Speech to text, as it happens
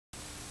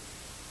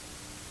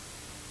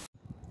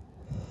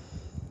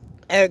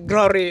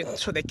Glory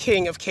to the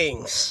King of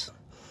Kings.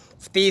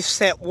 This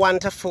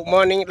wonderful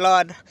morning,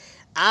 Lord,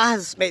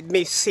 has made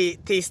me see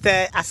this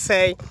day. I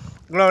say,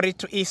 glory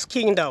to His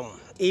kingdom,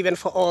 even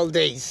for all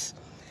days.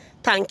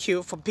 Thank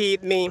you for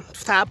being me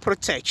with our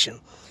protection.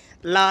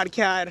 Lord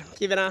God,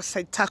 giving us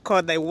a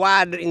tackle the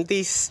word in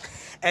this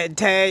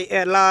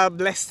day. Lord,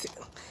 blessed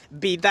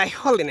be thy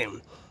holy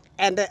name.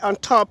 And on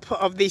top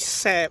of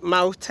this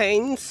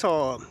mountain,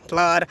 so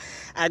Lord,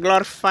 I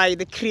glorify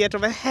the creator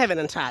of heaven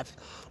and earth,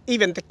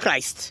 even the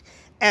Christ.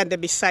 And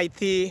beside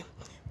thee,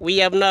 we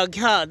have no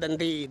God than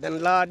thee,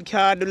 than Lord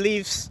God who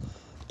lives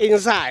in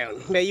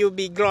Zion. May you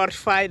be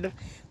glorified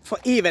for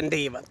even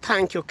thee.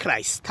 Thank you,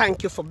 Christ.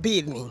 Thank you for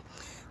being me.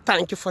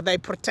 Thank you for thy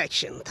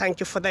protection. Thank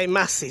you for thy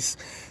mercies.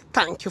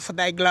 Thank you for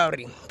thy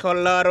glory. O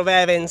Lord of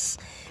heavens,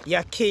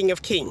 your King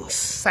of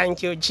kings.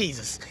 Thank you,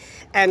 Jesus.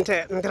 And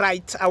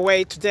right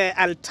away today,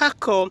 I'll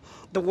tackle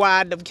the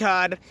word of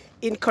God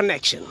in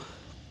connection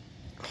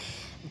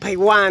by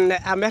one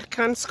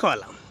American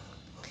scholar,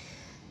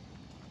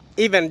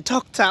 even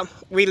Dr.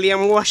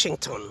 William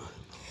Washington.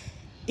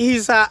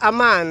 He's a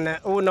man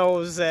who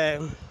knows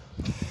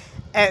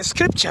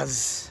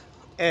scriptures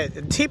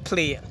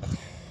deeply.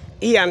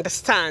 He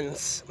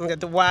understands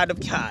the word of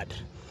God.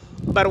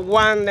 But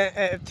one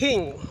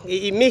thing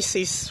he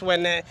misses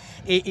when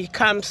he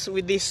comes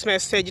with this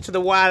message to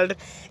the world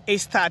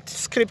is that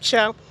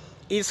scripture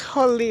is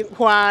holy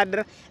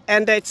word,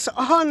 and it's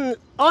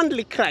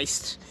only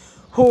Christ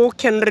who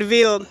can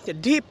reveal the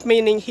deep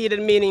meaning,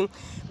 hidden meaning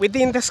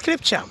within the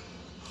scripture.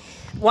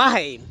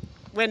 Why?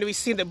 When we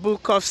see the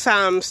book of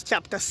Psalms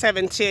chapter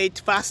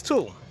 78 verse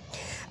 2,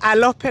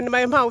 I'll open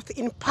my mouth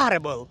in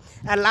parable,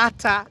 a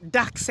latter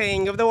dark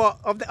saying of the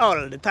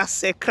old, thus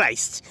say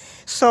Christ.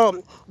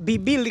 So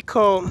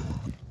biblical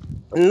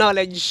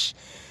knowledge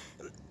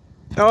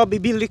or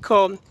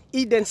biblical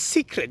hidden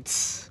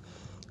secrets,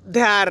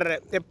 they are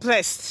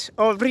blessed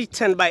or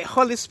written by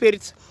Holy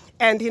Spirit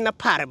and in a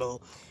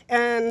parable.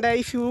 And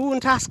if you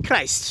won't ask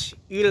Christ,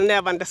 you'll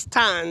never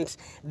understand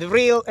the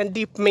real and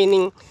deep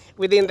meaning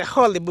within the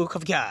holy book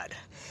of God.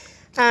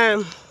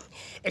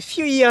 A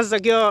few years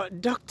ago,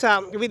 Dr.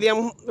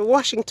 William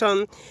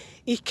Washington,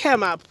 he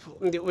came up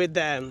with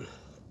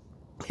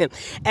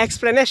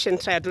explanation,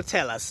 tried to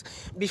tell us.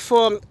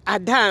 Before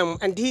Adam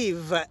and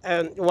Eve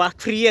were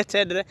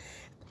created,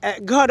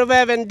 God of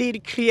heaven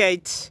did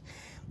create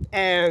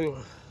a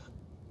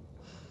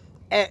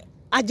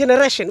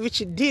generation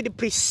which did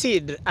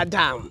precede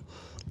Adam.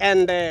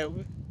 And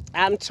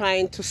I'm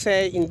trying to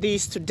say in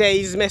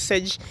today's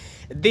message,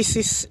 this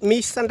is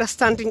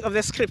misunderstanding of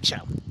the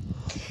scripture.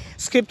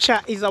 Scripture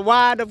is a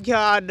word of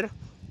God,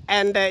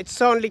 and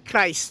it's only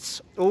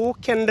Christ who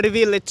can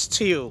reveal it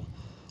to you.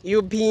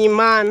 You being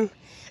man,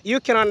 you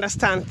can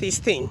understand these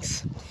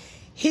things.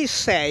 He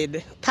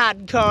said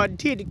that God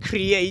did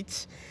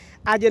create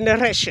a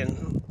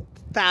generation.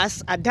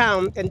 Thus,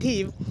 Adam and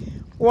Eve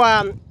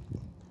were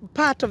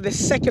part of the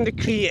second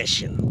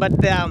creation,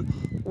 but there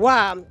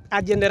were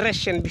a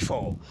generation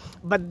before.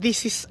 But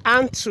this is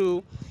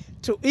unto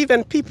to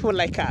even people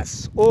like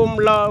us, whom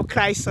Lord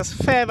Christ has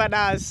favored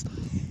us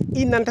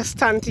in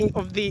understanding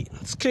of the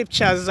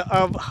scriptures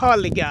of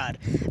holy God.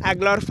 I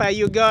glorify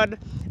you, God,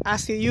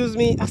 as you use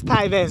me as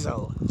thy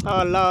vessel.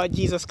 Oh Lord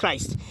Jesus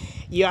Christ,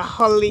 you are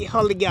holy,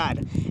 holy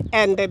God,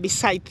 and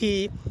beside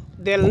thee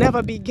there'll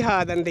never be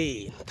God than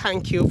thee.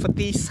 Thank you for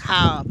this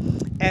hour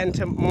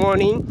and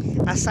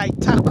morning as I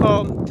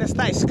tackle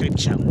thy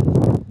scripture.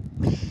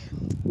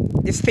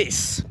 It's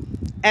this.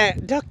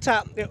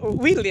 Dr.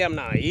 William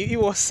now, he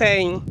was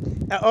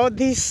saying all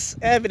this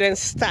evidence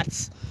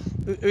starts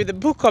with the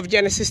book of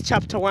Genesis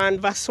chapter 1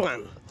 verse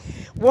 1.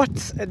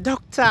 What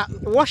Dr.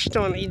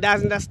 Washington he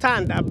doesn't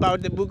understand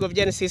about the book of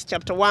Genesis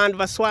chapter 1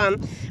 verse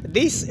 1,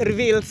 this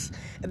reveals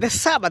the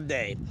Sabbath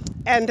day.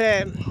 And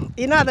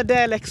another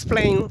day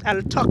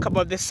I'll talk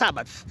about the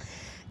Sabbath.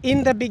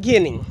 In the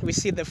beginning, we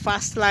see the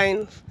first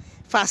line,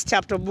 first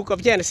chapter of book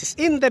of Genesis.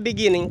 In the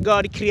beginning,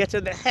 God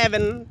created the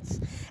heavens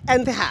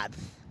and the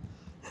earth.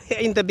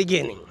 In the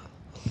beginning.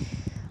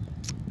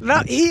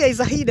 Now, here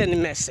is a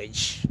hidden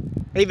message.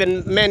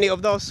 Even many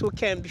of those who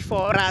came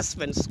before us,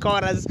 when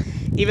scholars,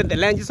 even the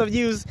languages of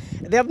Jews,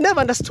 they have never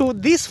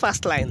understood this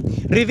first line.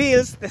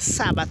 Reveals the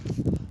Sabbath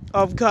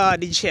of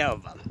God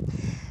Jehovah.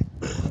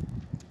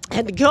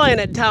 And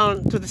going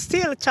down to the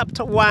still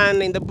chapter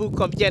 1 in the book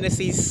of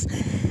Genesis,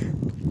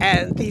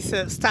 and this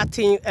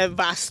starting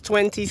verse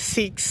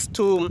 26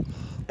 to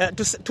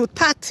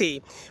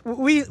 30,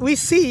 we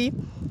see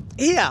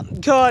here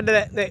God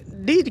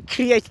did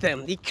create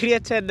them. He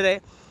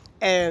created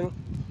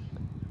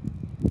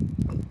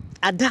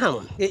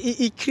Adam.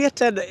 He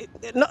created,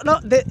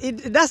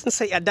 it doesn't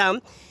say Adam.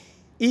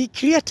 He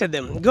created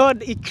them.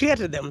 God, he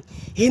created them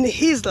in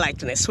his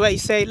likeness, where he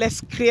said,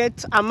 let's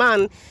create a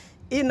man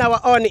in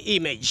our own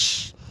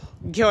image.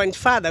 going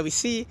further, we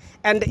see,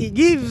 and he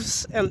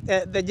gives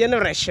the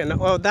generation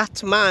or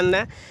that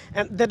man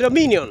the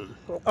dominion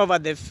over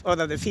the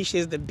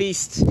fishes, the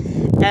beasts,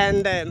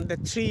 and the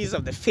trees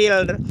of the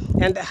field,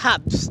 and the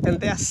herbs, and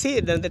their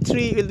seed, and the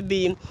tree will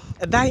be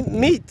thy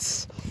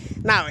meat.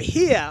 Now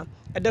here,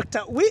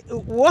 Dr.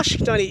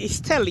 Washington is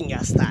telling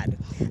us that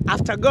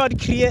after God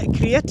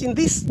creating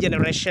this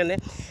generation,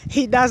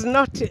 he does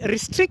not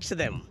restrict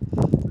them.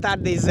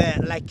 That is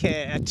like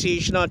a tree,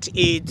 you should not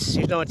eat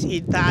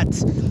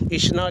that, you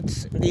should not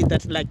eat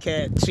that, like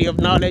a tree of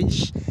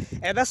knowledge.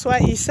 And that's why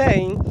he's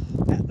saying,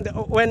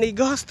 when he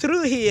goes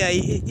through here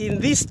in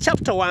this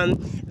chapter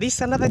 1, this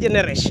is another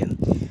generation.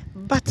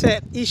 But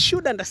he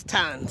should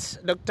understand,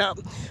 Dr.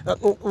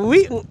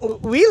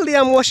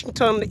 William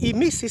Washington, he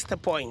misses the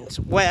point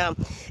where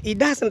he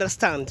doesn't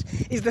understand.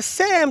 It's the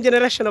same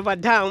generation of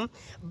Adam,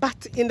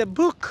 but in the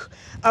book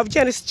of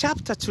Genesis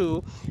chapter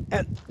 2,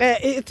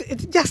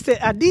 it's just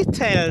a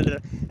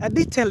detailed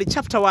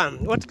chapter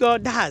 1, what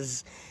God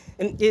does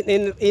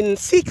in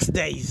 6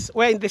 days,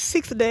 where in the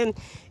 6th day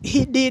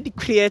he did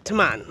create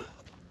man.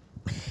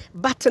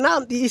 But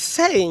now he's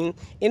saying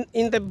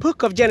in the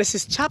book of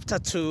Genesis chapter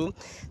 2,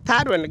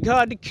 that when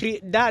God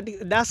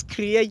does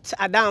create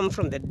Adam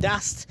from the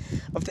dust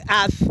of the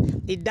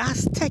earth, he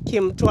does take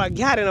him to a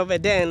garden of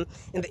Eden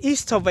in the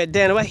east of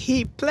Eden where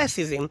he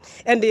places him.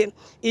 And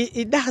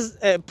he does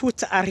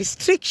put a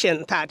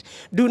restriction that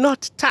do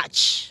not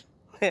touch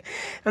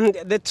and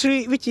the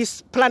tree which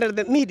is planted in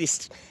the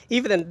midst,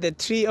 even the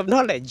tree of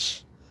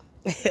knowledge,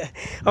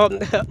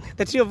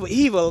 the tree of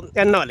evil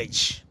and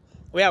knowledge,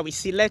 where we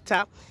see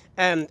later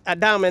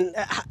Adam and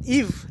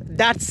Eve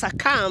that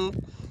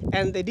succumbed,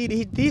 and they did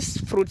eat this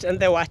fruit, and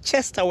they were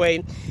chased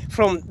away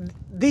from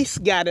this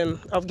garden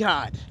of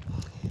God.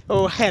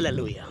 Oh,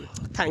 hallelujah.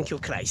 Thank you,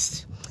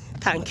 Christ.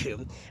 Thank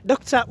you.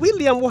 Dr.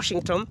 William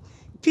Washington,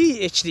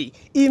 PhD,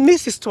 he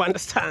misses to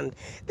understand.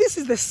 This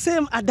is the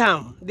same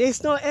Adam. There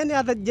is no any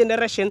other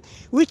generation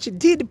which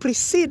did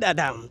precede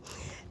Adam.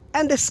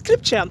 And the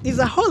scripture is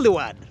a holy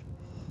word.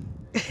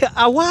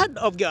 A word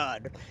of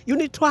God. You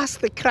need to ask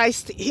the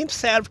Christ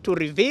himself to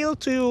reveal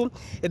to you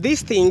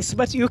these things,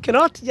 but you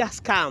cannot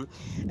just come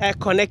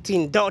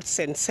connecting dots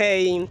and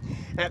saying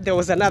there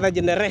was another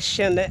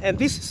generation, and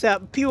this is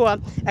pure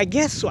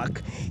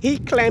guesswork. He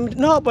claimed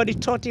nobody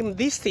taught him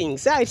these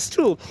things. Yeah, it's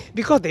true,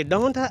 because they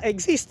don't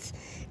exist.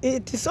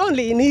 It is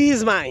only in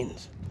his mind.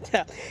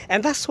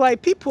 And that's why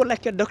people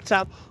like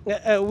Dr.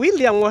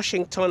 William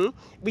Washington,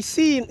 we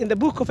see in the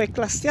book of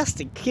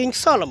Ecclesiastes, King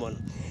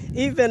Solomon,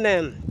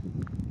 even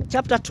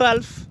chapter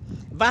 12,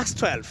 verse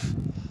 12.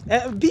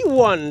 Be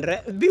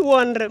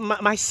warned,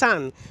 my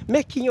son,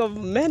 making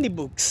of many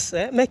books,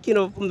 making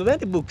of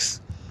many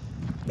books.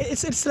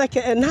 It's like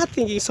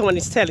nothing someone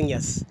is telling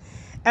us.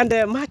 And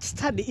much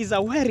study is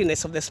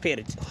awareness of the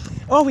Spirit.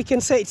 Or we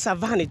can say it's a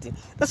vanity.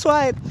 That's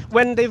why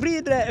when they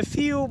read a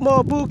few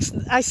more books,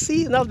 I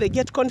see now they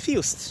get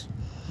confused.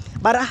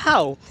 But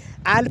how?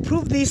 I'll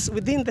prove this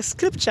within the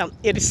scripture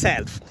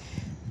itself.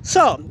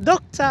 So,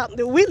 Dr.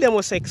 William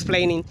was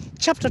explaining,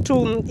 chapter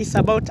 2 is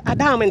about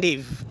Adam and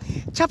Eve.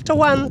 Chapter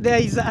 1, there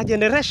is a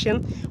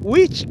generation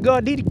which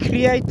God did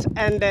create,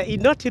 and he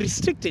not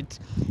restricted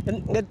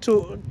not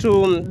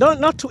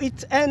to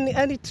eat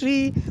any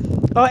tree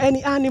or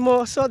any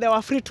animal, so they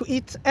were free to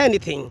eat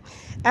anything.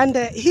 And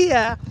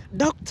here,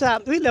 Dr.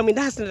 William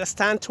doesn't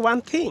understand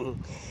one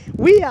thing.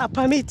 We are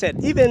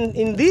permitted, even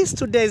in this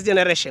today's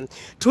generation,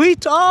 to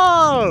eat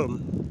all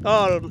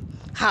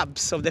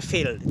herbs of the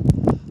field.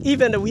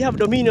 Even we have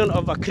dominion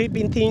over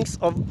creeping things,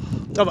 of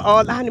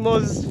all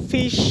animals,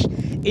 fish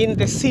in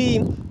the sea,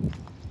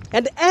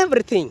 and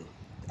everything,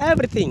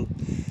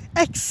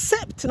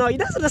 except, now he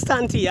doesn't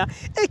understand here,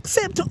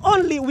 except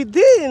only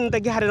within the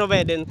Garden of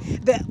Eden,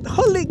 the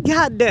holy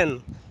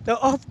garden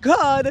of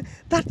God.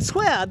 That's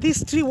where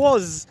this tree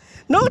was.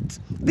 Not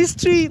this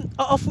tree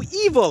of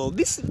evil,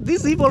 this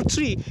evil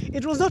tree.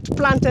 It was not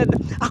planted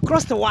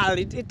across the world.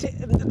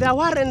 There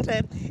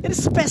weren't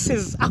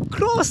spaces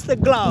across the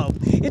globe.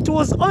 It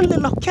was only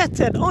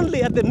located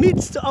only at the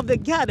midst of the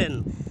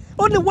garden.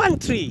 Only one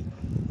tree.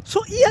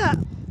 So here,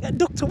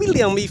 Dr.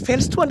 William, he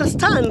fails to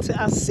understand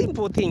a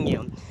simple thing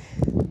here.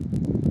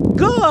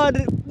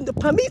 God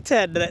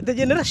permitted the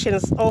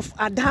generations of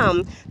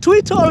Adam to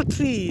eat all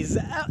trees,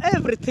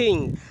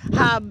 everything,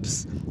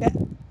 herbs,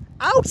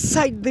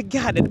 outside the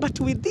garden, but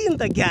within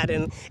the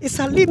garden is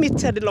a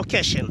limited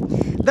location.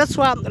 That's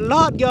why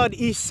Lord God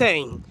is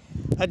saying,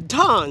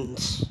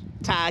 don't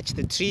touch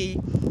the tree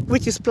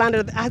which is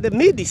planted at the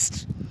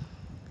midst.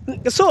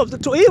 So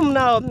to him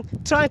now,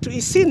 trying to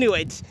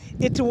insinuate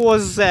it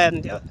was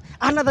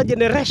another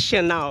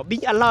generation now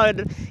being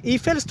allowed, he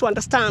fails to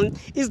understand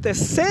is the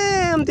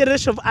same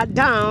generation of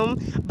Adam,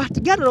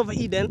 but Garden of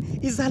Eden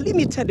is a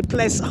limited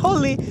place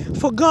holy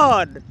for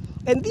God.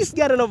 And this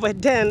Garden of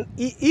Eden,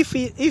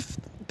 if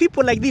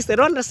people like this, they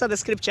don't understand the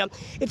scripture,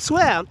 it's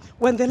where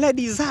when the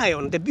Lady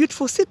Zion, the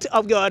beautiful city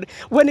of God,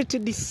 when it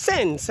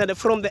descends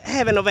from the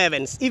heaven of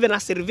heavens, even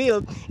as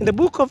revealed in the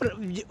book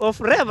of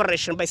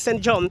Revelation by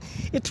St. John,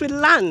 it will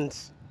land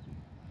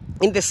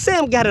in the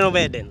same Garden of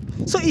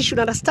Eden. So you should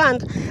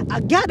understand,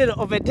 a Garden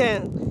of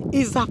Eden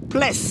is a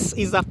place,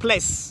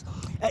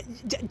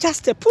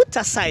 just put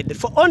aside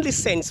for only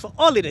saints, for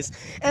holiness.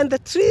 And the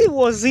tree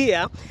was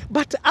here,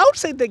 but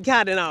outside the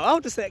garden now,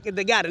 outside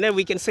the garden, then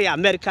we can say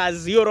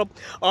Americas, Europe,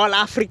 all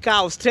Africa,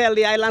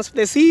 Australia, islands,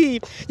 the sea.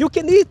 You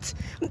can eat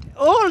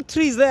all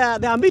trees there,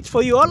 they are meat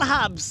for you, all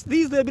herbs.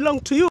 These, they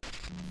belong to you.